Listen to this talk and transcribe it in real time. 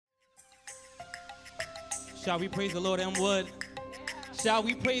Shall we praise the Lord, Elmwood? Shall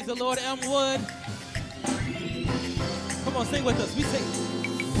we praise the Lord, Elmwood? Come on, sing with us. We sing.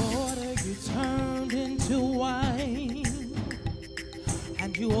 Water you turned into wine,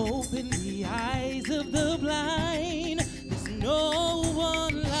 and you opened the eyes of the blind. There's no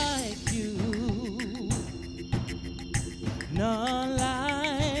one like you, none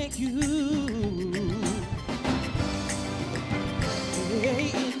like you.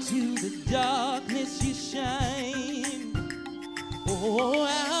 Into the darkness you shine. Oh,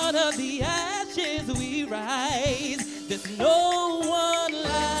 out of the ashes we rise. There's no one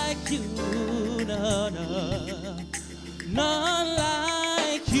like you, none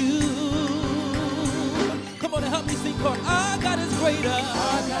like you. Come on and help me sing chord. Our God is greater.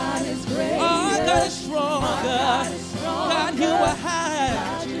 Our God is greater. Our God is stronger. Our God is stronger. God, you are high.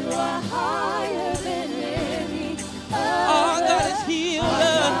 God, you are higher than any. Our God is healer. Our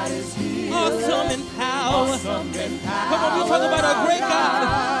God is healer. Awesome in power. Awesome in power. Come on, we talk about our great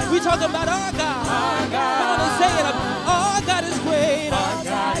God. We talk about our God. Our God. Come on and say it. Our God is greater. Our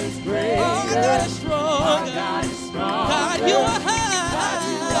God is greater. Our God is stronger. Our God is stronger. God, you are high. God,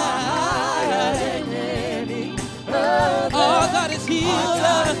 you are higher than any other. Our God is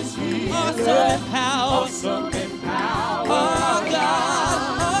healer. Awesome in power. Awesome in power. Our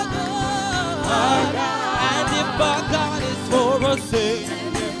God. Our God. Our God. And if our God is for us, say.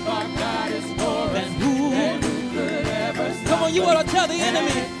 And if our God is for us, then who could ever stop? Come on, you ought to tell the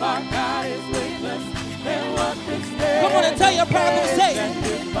enemy. And if our God is with us, then what can stand? Come on and tell your problem, say. And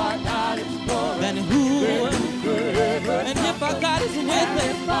if our God is for us, then who could ever stop? And if our God is with us,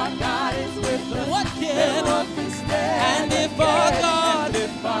 if our God is with us, what can stand? And if our God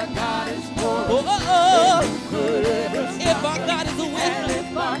is for us, if our God is with us,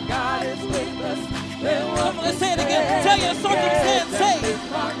 if our God is with us, then what? Come on, let's say it again. Tell your circumstance, say.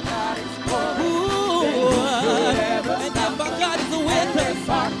 If our God is for us, and if our God is with us, if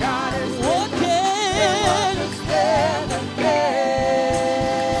our God is what can stand again?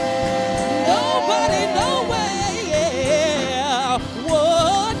 Nobody, no way. Yeah.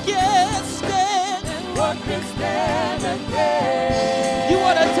 What can stand? What can stand again? You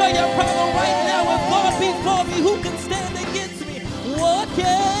want to tell your problem right now. If God be for me, who can stand against me? What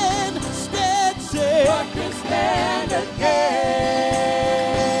can stand? Say. What can stand again?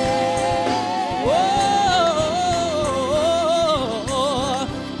 Whoa.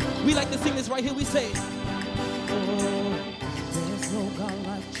 We like to sing this right here. We say, oh, there's no God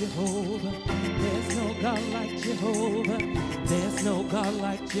like Jehovah. There's no God like Jehovah. There's no God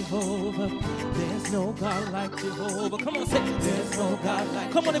like Jehovah. There's no God like Jehovah. Come on, say, there's no God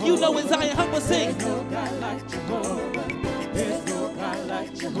like. Come on, if you know in Zion, help us sing. There's no God like Jehovah. There's no God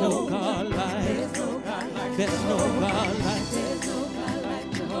like Jehovah. No God like. There's no God like. There's no God like. There's no God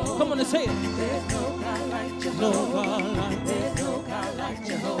like Jehovah. Come on and say it. There's no God like Jehovah. No God like. There's no God like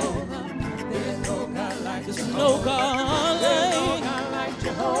Jehovah. There's no God like. There's no God like.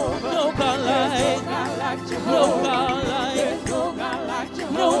 Jehovah. No God like. No God like. There's no God like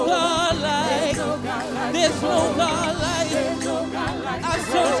Jehovah. No God like. There's no God like. I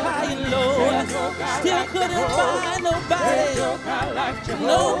searched high and low, still couldn't find nobody.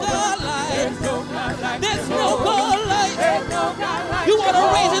 No God like. There's no God like. You want to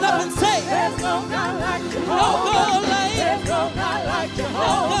raise it up and say, there's no God like. No God like. There's no God like. No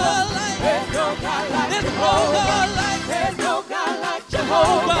God like. There's no God like. There's no God like. There's no God like.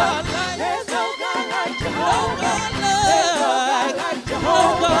 Jehovah like. There's no God like. Jehovah like. No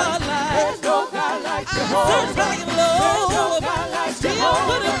God like. There's no God like. I searched high and low, still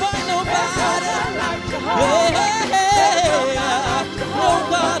couldn't find nobody. No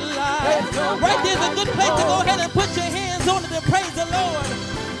God like. Right there's a good place to go ahead and put your hands on it and praise the Lord.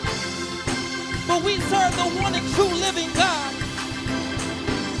 For we serve the one and true living God.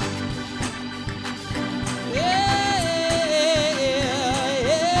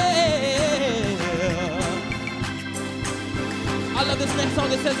 I love this next song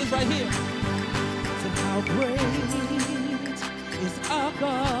that says this right here. So how great is our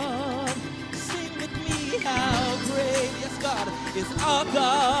God? Sing with me, how great, yes God, is our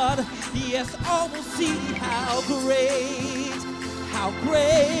God. Yes, all will see how great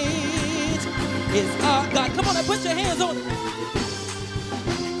is our God. Come on and put your hands on it.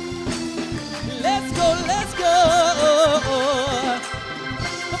 Let's go, let's go.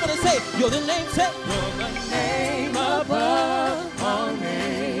 Come on and say, you're the name, say, you're the name above all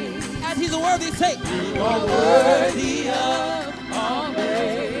names. And he's a worthy, say, you are worthy of all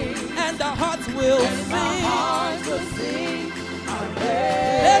names. And our hearts will sing.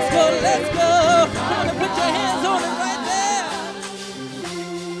 Let's go, let's go. Come on and put your hands on it right there.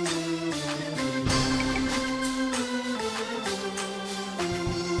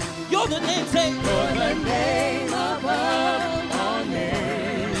 the name, say, for the name above all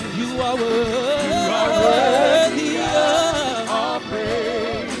names. you are worthy of all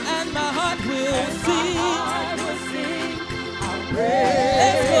praise. and my heart will sing. I will sing our praise.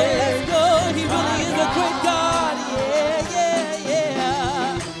 Let's go, let's go. He really is a great God. Yeah, yeah,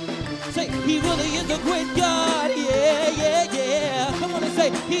 yeah. Say, he really is a great God. Yeah, yeah, yeah. Come on and say,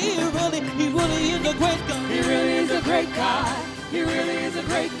 he really is a great God. He really is a great God. He really is a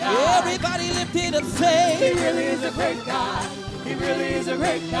great God. Everybody lift it up, say, He really is a great God. He really is a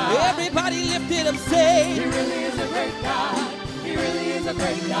great God. everybody lift it up, say, He really is a great God. He really is a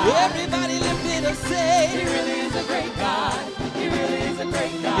great God. everybody lift it up, say, He really is a great God. He really is a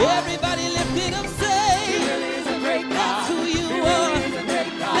great God. everybody lift it up, He say, really is a great God. that's who He you really are. is a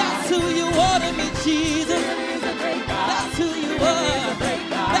great God. That's who you are to me, He Jesus. really is a great God. That's who you He really is a are. great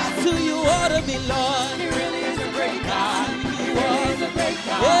God. That's who you are to me, Lord. He really is a great God. That's who He you really are. is a great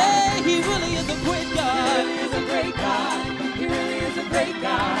God. Yeah, he really is a great He God. really is a great God. He really is a great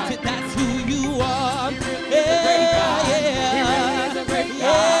God. That's who you are. He really is a great God. Yeah, He really is a great God.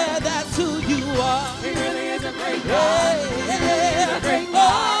 yeah, that's who you are. He really is a great Yeah, God. He really is a great God. oh,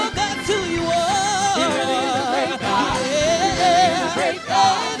 that's who you are. He really is a great God. Yeah, He really is a great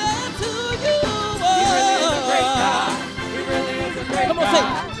God. hey, that's who you He really is a great are. God. He really is a great Come on, God. say,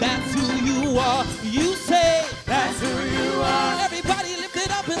 that's who you are. You say, That's who you are. everybody lift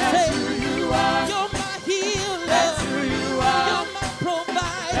it up and That's say, who you are. you're my healer. That's who you are. You're my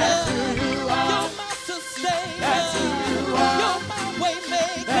provider. That's who you are. You're my sustainer. That's who you are. You're my way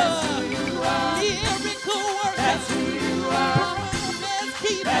maker. That's who you are. Miracle worker. That's who you are. Promise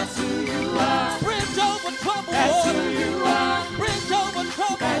keeper. That's who you are. Bridge over troubled That's who water. you are. Bridge over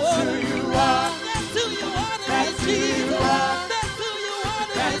troubled That's who water. you are. That's who you are to me, That's who you Jesus. are. That's who you are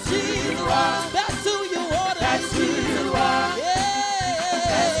to me, That's who you Jesus. are. That's who you are to me, That's who Jesus. you are. Yeah.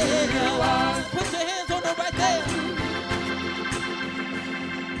 That's who you are. Put your hands on it right there.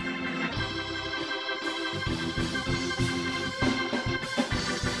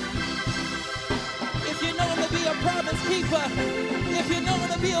 If you know him to be a promise keeper, if you know him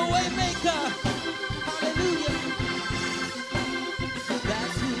to be a way maker, hallelujah.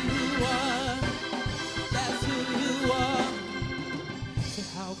 That's who you are. That's who you are. Say,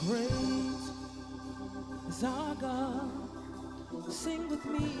 how great is our God? Sing with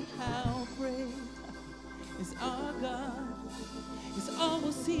me, how great is our God? Yes, all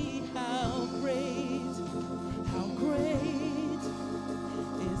will see how great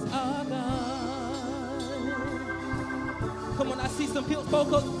is our God. Come on, I see some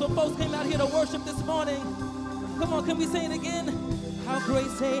folks came out here to worship this morning. Come on, can we say it again? How great,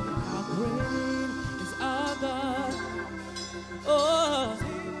 say, how great is our God. Oh,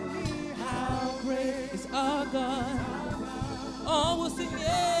 how great is our God. Oh, we'll sing,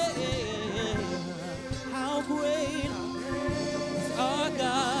 yeah. How great is our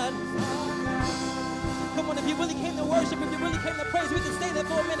God. Come on, if you really came to worship, if you really came to praise, we can stay there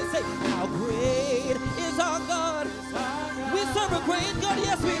for a minute. Say, how great is our God. We serve a great God,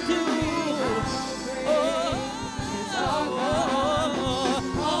 yes we do.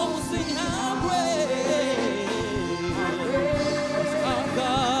 Oh, we'll sing, how great is our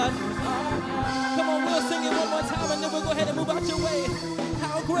God. Come on, we'll sing it one more time and then we'll go ahead and move out your way.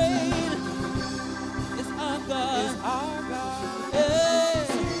 How great is our God. Hey,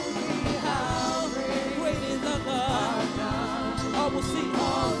 how great is our God. All will see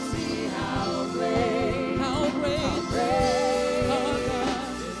how great our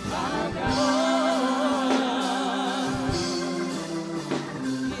God.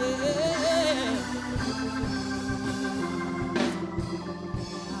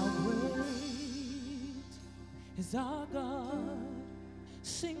 Is our God.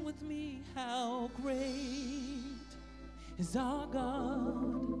 Sing with me, how great is our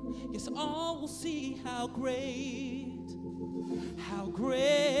God. Yes, all will see how great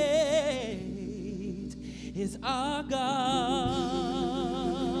is our God.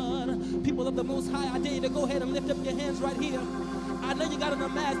 People of the Most High, I dare you to go ahead and lift up your hands right here. I know you got on a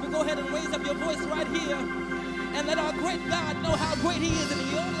mask, but go ahead and raise up your voice right here and let our great God know how great he is in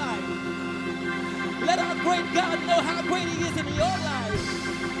your life. Let our great God know how great he is in your life.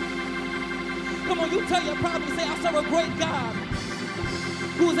 Come on, you tell your problem, say, I serve a great God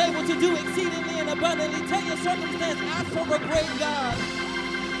who's able to do exceedingly and abundantly. Tell your circumstance, I serve a great God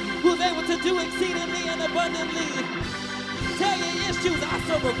who's able to do exceedingly and abundantly. Tell your issues, I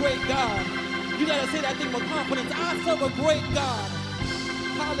serve a great God. You got to say that thing with confidence. I serve a great God.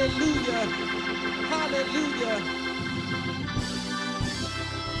 Hallelujah. Hallelujah.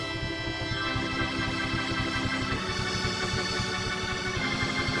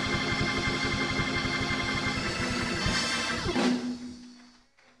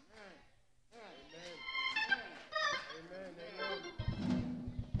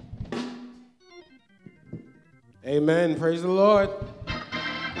 Amen. Praise the Lord.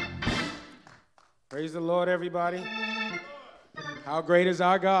 Praise the Lord, everybody. How great is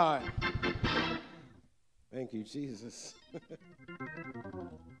our God? Thank you, Jesus.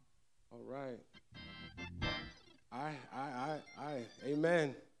 All right.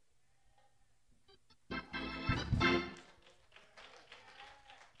 Amen.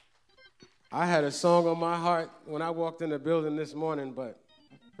 I had a song on my heart when I walked in the building this morning, but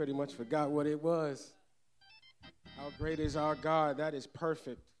I pretty much forgot what it was. How great is our God? That is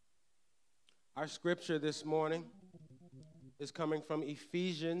perfect. Our scripture this morning is coming from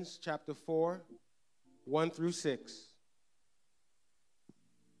Ephesians chapter 4, 1 through 6.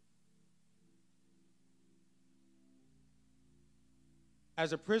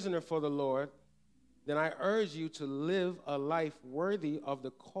 As a prisoner for the Lord, then I urge you to live a life worthy of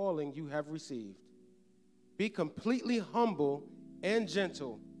the calling you have received. Be completely humble and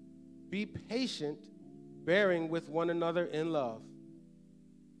gentle. Be patient, bearing with one another in love.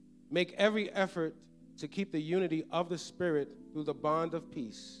 Make every effort to keep the unity of the Spirit through the bond of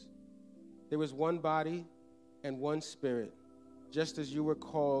peace. There is one body and one Spirit, just as you were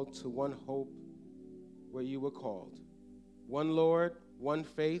called to one hope where you were called. One Lord, one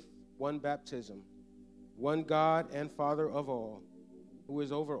faith, one baptism, one God and Father of all, who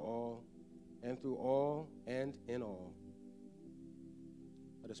is over all and through all and in all.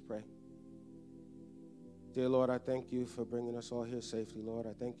 Let us pray. Dear Lord, I thank you for bringing us all here safely, Lord.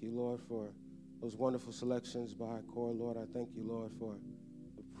 I thank you, Lord, for those wonderful selections by Core, Lord. I thank you, Lord, for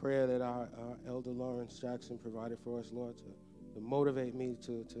the prayer that our Elder Lawrence Jackson provided for us, Lord, to motivate me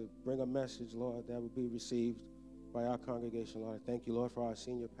to bring a message, Lord, that would be received by our congregation, Lord. I thank you, Lord, for our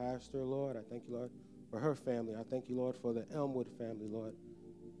senior pastor, Lord. I thank you, Lord, for her family. I thank you, Lord, for the Elmwood family, Lord.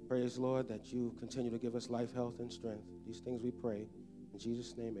 Praise, Lord, that you continue to give us life, health, and strength. These things we pray. In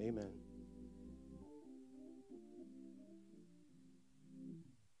Jesus' name, amen.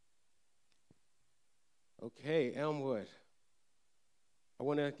 Okay, Elmwood. I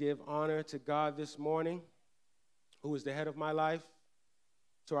want to give honor to God this morning, who is the head of my life,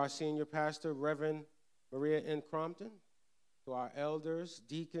 to our senior pastor, Reverend Maria N. Crompton, to our elders,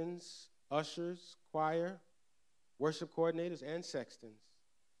 deacons, ushers, choir, worship coordinators, and sextons.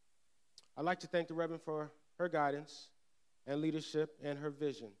 I'd like to thank the Reverend for her guidance and leadership and her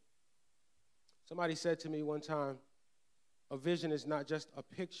vision. Somebody said to me one time, a vision is not just a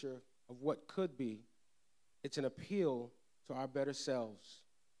picture of what could be, it's an appeal to our better selves,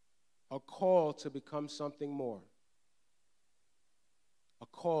 a call to become something more. A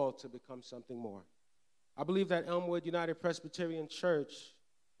call to become something more. I believe that Elmwood United Presbyterian Church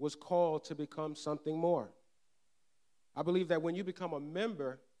was called to become something more. I believe that when you become a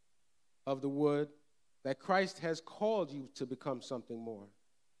member of the Wood, that Christ has called you to become something more.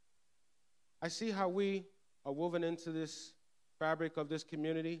 I see how we are woven into this fabric of this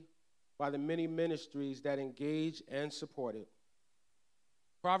community by the many ministries that engage and support it.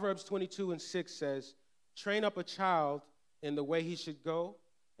 Proverbs 22:6 says, train up a child in the way he should go,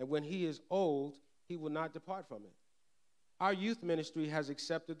 and when he is old, he will not depart from it. Our youth ministry has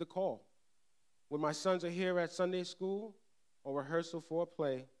accepted the call. When my sons are here at Sunday school or rehearsal for a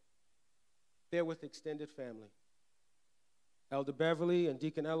play, they're with extended family. Elder Beverly and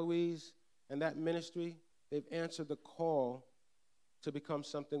Deacon Eloise and that ministry, they've answered the call to become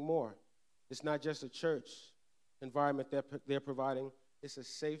something more. It's not just a church environment they're providing. It's a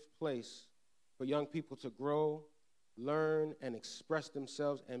safe place for young people to grow, learn, and express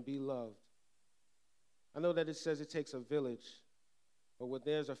themselves and be loved. I know that it says it takes a village, but when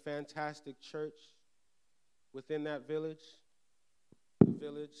there's a fantastic church within that village,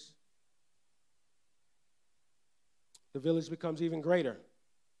 the village becomes even greater.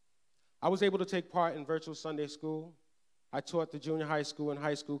 I was able to take part in virtual Sunday school. I taught the junior high school and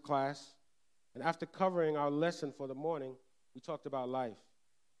high school class. And after covering our lesson for the morning, we talked about life.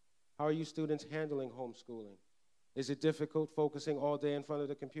 How are you students handling homeschooling? Is it difficult focusing all day in front of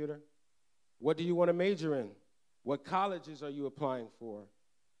the computer? What do you want to major in? What colleges are you applying for?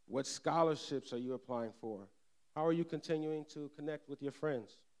 What scholarships are you applying for? How are you continuing to connect with your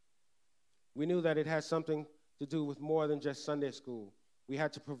friends? We knew that it had something to do with more than just Sunday school. We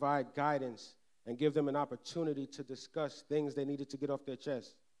had to provide guidance and give them an opportunity to discuss things they needed to get off their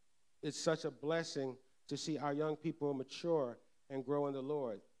chest. It's such a blessing to see our young people mature and grow in the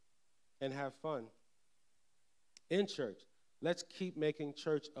Lord and have fun in church. Let's keep making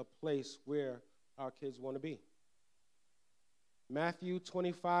church a place where our kids want to be. Matthew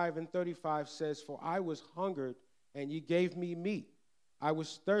 25:35 says, for I was hungered, and you gave me meat. I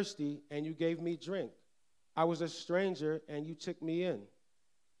was thirsty, and you gave me drink. I was a stranger, and you took me in.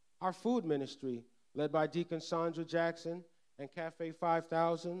 Our food ministry led by Deacon Sandra Jackson, and Cafe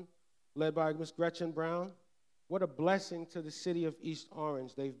 5000, led by Miss Gretchen Brown. What a blessing to the city of East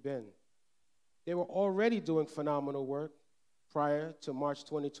Orange they've been. They were already doing phenomenal work prior to March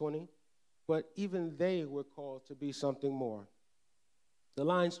 2020, but even they were called to be something more. The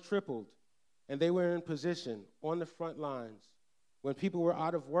lines tripled, and they were in position on the front lines. When people were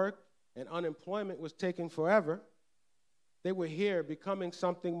out of work and unemployment was taking forever, they were here becoming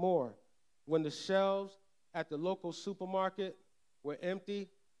something more. When the shelves at the local supermarket were empty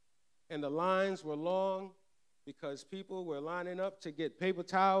and the lines were long because people were lining up to get paper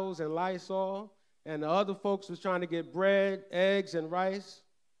towels and Lysol, and the other folks was trying to get bread, eggs, and rice,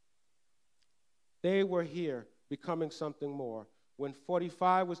 they were here becoming something more. When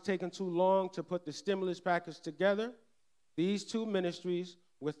 45 was taking too long to put the stimulus package together, these two ministries,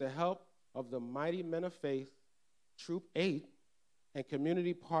 with the help of the mighty men of faith, Troop 8, and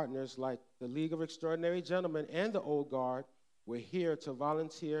community partners like the League of Extraordinary Gentlemen and the Old Guard, were here to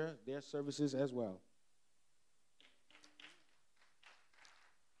volunteer their services as well.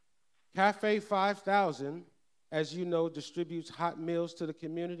 Cafe 5000, as you know, distributes hot meals to the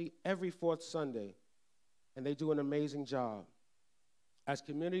community every fourth Sunday, and they do an amazing job. As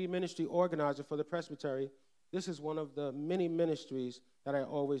community ministry organizer for the Presbytery, this is one of the many ministries that I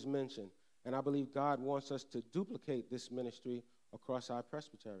always mention, and I believe God wants us to duplicate this ministry across our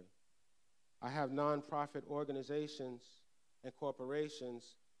Presbytery. I have nonprofit organizations and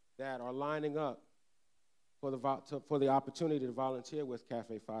corporations that are lining up for the opportunity to volunteer with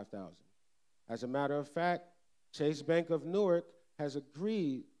Cafe 5000. As a matter of fact, Chase Bank of Newark has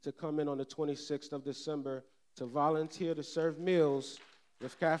agreed to come in on the 26th of December to volunteer to serve meals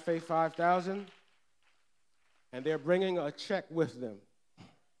with Cafe 5000, and they're bringing a check with them.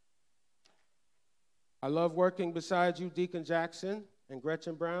 I love working beside you, Deacon Jackson and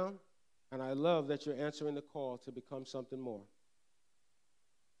Gretchen Brown, and I love that you're answering the call to become something more.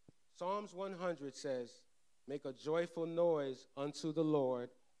 Psalms 100 says, "Make a joyful noise unto the Lord,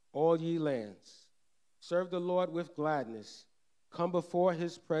 all ye lands. Serve the Lord with gladness. Come before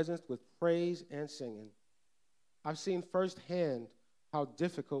his presence with praise and singing." I've seen firsthand how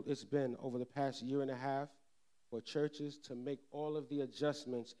difficult it's been over the past year and a half for churches to make all of the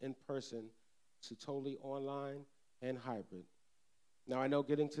adjustments in person to totally online and hybrid. Now, I know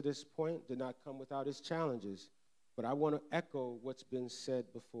getting to this point did not come without its challenges, but I want to echo what's been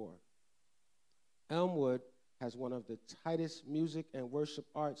said before. Elmwood has one of the tightest music and worship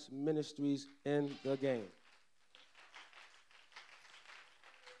arts ministries in the game.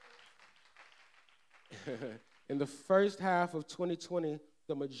 In the first half of 2020,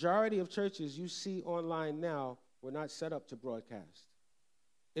 the majority of churches you see online now were not set up to broadcast.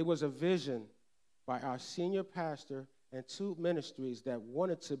 It was a vision by our senior pastor and two ministries that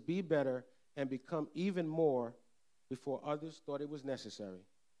wanted to be better and become even more before others thought it was necessary.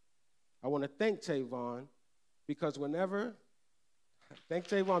 I want to thank Tavon because whenever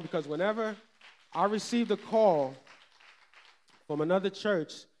I received a call from another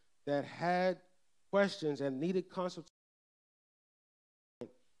church that had questions and needed consultation,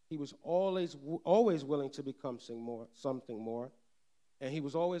 he was always willing to become something more, and he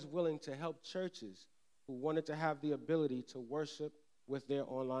was always willing to help churches who wanted to have the ability to worship with their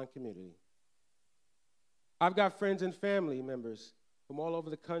online community. I've got friends and family members from all over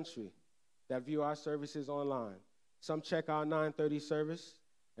the country that view our services online. Some check our 9:30 service,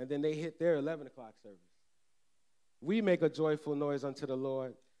 and then they hit their 11 o'clock service. We make a joyful noise unto the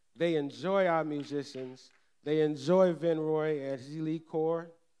Lord. They enjoy our musicians. They enjoy Vin Roy and his elite corps,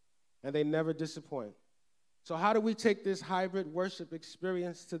 and they never disappoint. So how do we take this hybrid worship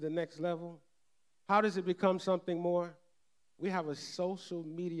experience to the next level? How does it become something more? We have a social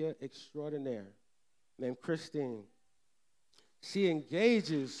media extraordinaire named Christine. She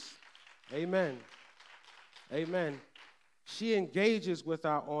engages, amen, she engages with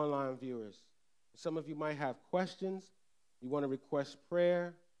our online viewers. Some of you might have questions, you want to request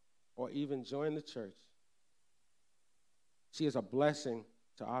prayer, or even join the church. She is a blessing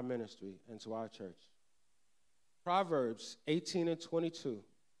to our ministry and to our church. Proverbs 18:22.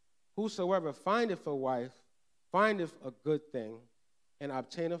 Whosoever findeth a wife findeth a good thing and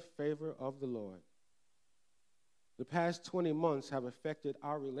obtaineth favor of the Lord. The past 20 months have affected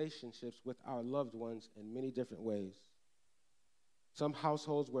our relationships with our loved ones in many different ways. Some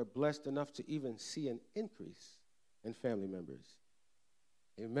households were blessed enough to even see an increase in family members.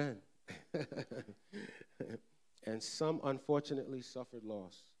 Amen. And some, unfortunately, suffered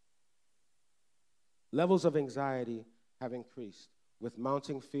loss. Levels of anxiety have increased, with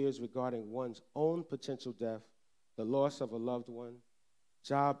mounting fears regarding one's own potential death, the loss of a loved one,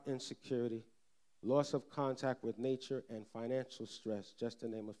 job insecurity, loss of contact with nature, and financial stress, just to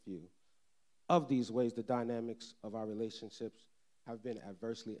name a few. Of these ways, the dynamics of our relationships have been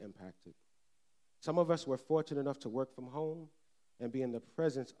adversely impacted. Some of us were fortunate enough to work from home and be in the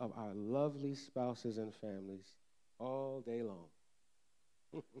presence of our lovely spouses and families all day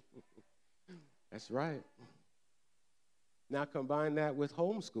long. That's right. Now combine that with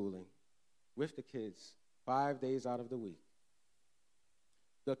homeschooling with the kids 5 days out of the week.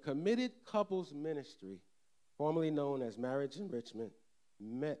 The Committed Couples Ministry, formerly known as Marriage Enrichment,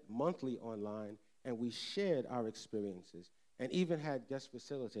 met monthly online, and we shared our experiences and even had guest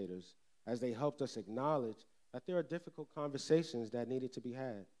facilitators as they helped us acknowledge that there are difficult conversations that needed to be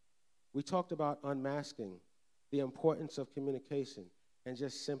had. We talked about unmasking, the importance of communication, and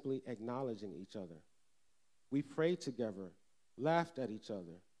just simply acknowledging each other. We prayed together, laughed at each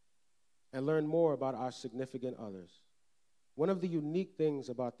other, and learned more about our significant others. One of the unique things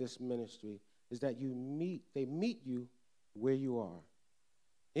about this ministry is that they meet you where you are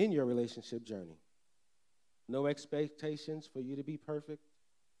in your relationship journey. No expectations for you to be perfect.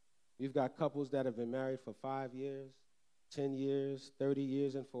 We've got couples that have been married for 5 years, 10 years, 30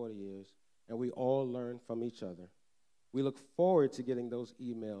 years, and 40 years, and we all learn from each other. We look forward to getting those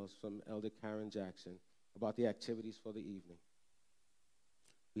emails from Elder Karen Jackson about the activities for the evening.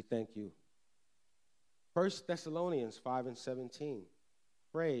 We thank you. 1 Thessalonians 5:17,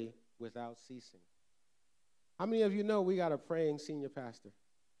 pray without ceasing. How many of you know we got a praying senior pastor?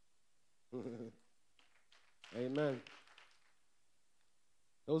 Amen.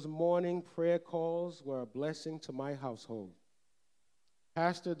 Those morning prayer calls were a blessing to my household.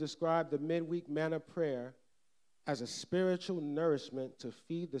 Pastor described the midweek manna prayer as a spiritual nourishment to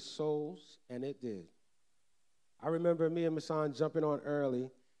feed the souls, and it did. I remember me and Masan jumping on early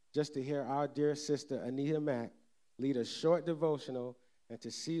just to hear our dear sister Anita Mack lead a short devotional and to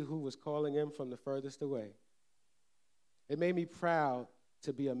see who was calling in from the furthest away. It made me proud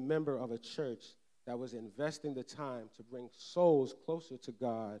to be a member of a church that was investing the time to bring souls closer to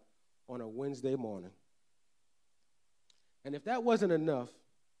God on a Wednesday morning. And if that wasn't enough,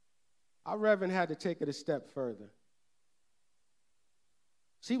 our Reverend had to take it a step further.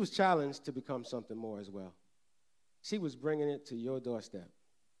 She was challenged to become something more as well. She was bringing it to your doorstep.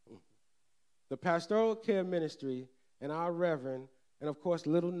 The pastoral care ministry and our Reverend, and of course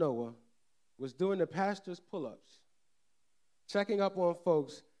little Noah, was doing the pastor's pull-ups, checking up on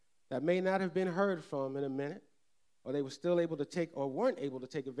folks that may not have been heard from in a minute, or they were still able to take or weren't able to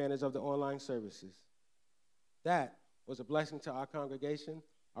take advantage of the online services. That was a blessing to our congregation.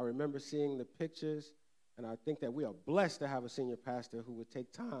 I remember seeing the pictures, and I think that we are blessed to have a senior pastor who would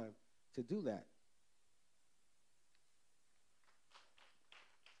take time to do that.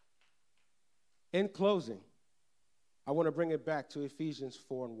 In closing, I want to bring it back to Ephesians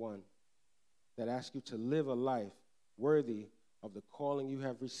 4:1 that asks you to live a life worthy of the calling you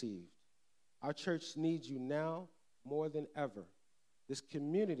have received. Our church needs you now more than ever. This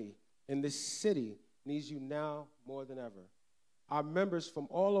community in this city needs you now more than ever. Our members from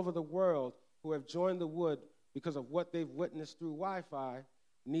all over the world who have joined the Wood because of what they've witnessed through Wi-Fi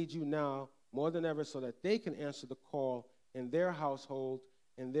need you now more than ever so that they can answer the call in their household,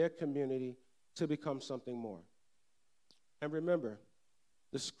 in their community, to become something more. And remember,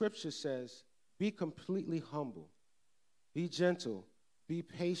 the scripture says, be completely humble, be gentle, be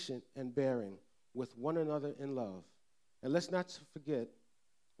patient and bearing with one another in love. And let's not forget,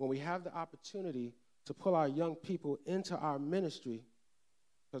 when we have the opportunity to pull our young people into our ministry,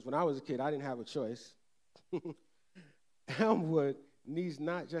 because when I was a kid, I didn't have a choice, Elmwood needs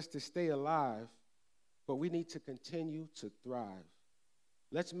not just to stay alive, but we need to continue to thrive.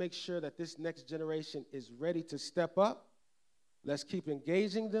 Let's make sure that this next generation is ready to step up. Let's keep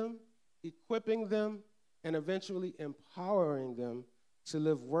engaging them, equipping them, and eventually empowering them to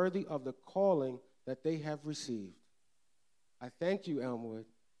live worthy of the calling that they have received. I thank you, Elmwood.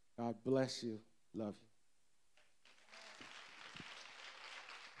 God bless you. Love you.